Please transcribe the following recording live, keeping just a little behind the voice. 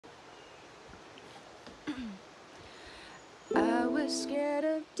I was scared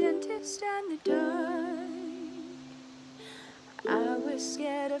of dentists and the dark. I was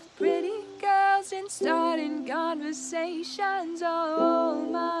scared of pretty girls and starting conversations. All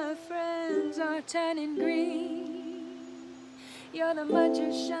my friends are turning green. You're the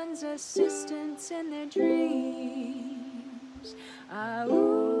magician's assistants in their dreams. Ah,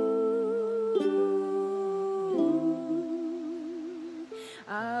 ooh,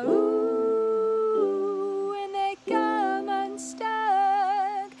 ah, ooh, and they come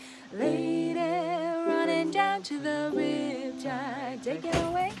unstuck, lady, running down to the Riptide, taking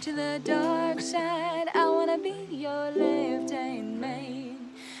away to the dark side. I wanna be your left-hand man.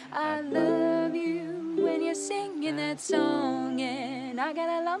 I love you when you're singing that song, and I got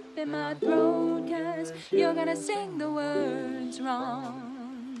a lump in my throat 'cause you're gonna sing the words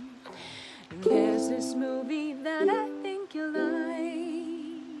wrong. There's this movie that I think you'll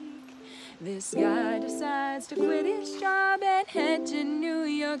like. This guy decides to quit his job and head to New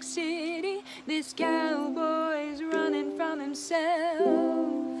York City. This cowboy's running from himself,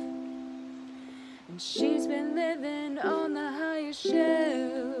 and she's been living on the highest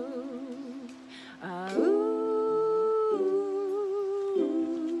shelf. Ah, ooh,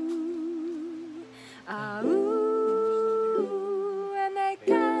 ah, ooh, and they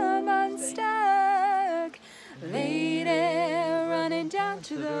come unstuck, lady, running down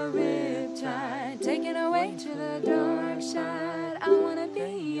to the Riptide, taking away to the dark side. I wanna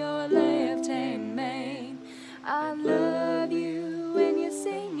be your left-hand man. I love you when you're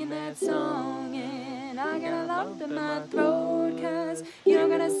singing that song, and I got a lump in my throat 'cause you're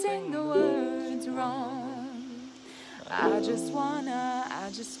gonna sing the words wrong. I just wanna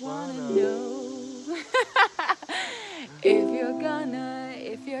know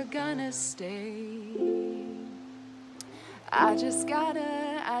if you're gonna stay. I just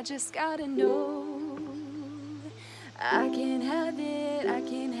gotta know. I can't have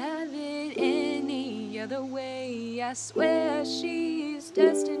it any other way. I swear she's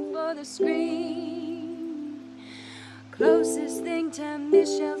destined for the screen. Closest thing to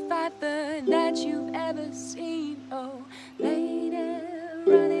Michelle Pfeiffer that you've ever seen. Oh, lady,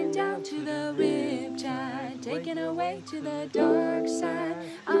 running down to the Riptide, taking away to the dark side.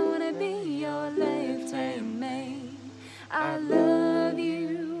 I wanna be your left-hand man. I love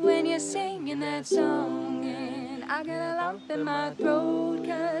you when you're singing that song, and I got a lump in my throat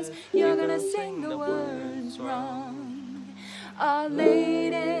 'cause you're gonna sing the words wrong. Oh,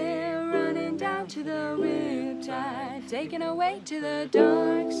 lady, running down to the Riptide, taking away to the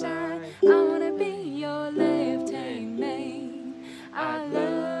dark side. I wanna be your left-hand man. I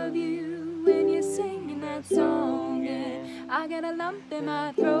love you when you're singing that song, and I got a lump in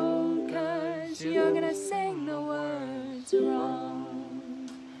my throat 'cause you're gonna sing the words wrong.